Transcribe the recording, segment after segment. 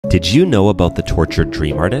Did you know about the tortured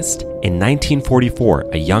dream artist? In 1944,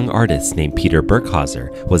 a young artist named Peter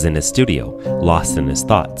Burkhauser was in his studio, lost in his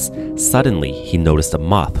thoughts. Suddenly, he noticed a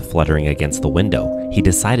moth fluttering against the window. He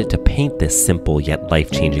decided to paint this simple yet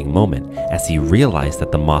life-changing moment as he realized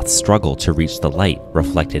that the moth's struggle to reach the light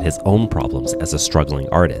reflected his own problems as a struggling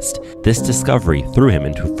artist. This discovery threw him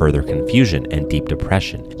into further confusion and deep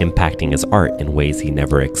depression, impacting his art in ways he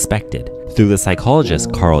never expected. Through the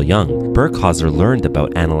psychologist Carl Jung, Burkhauser learned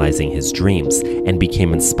about analyzing his dreams and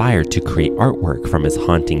became inspired to create artwork from his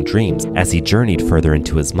haunting dreams. As he journeyed further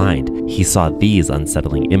into his mind, he saw these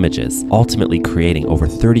unsettling images, ultimately creating over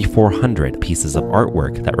 3,400 pieces of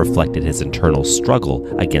artwork that reflected his internal struggle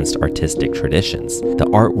against artistic traditions. The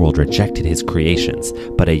art world rejected his creations,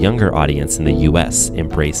 but a younger audience in the US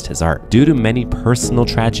embraced his art. Due to many personal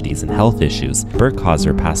tragedies and health issues,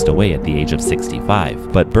 Burkhauser passed away at the age of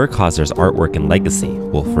 65, but Burkhauser's artwork and legacy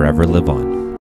will forever live on.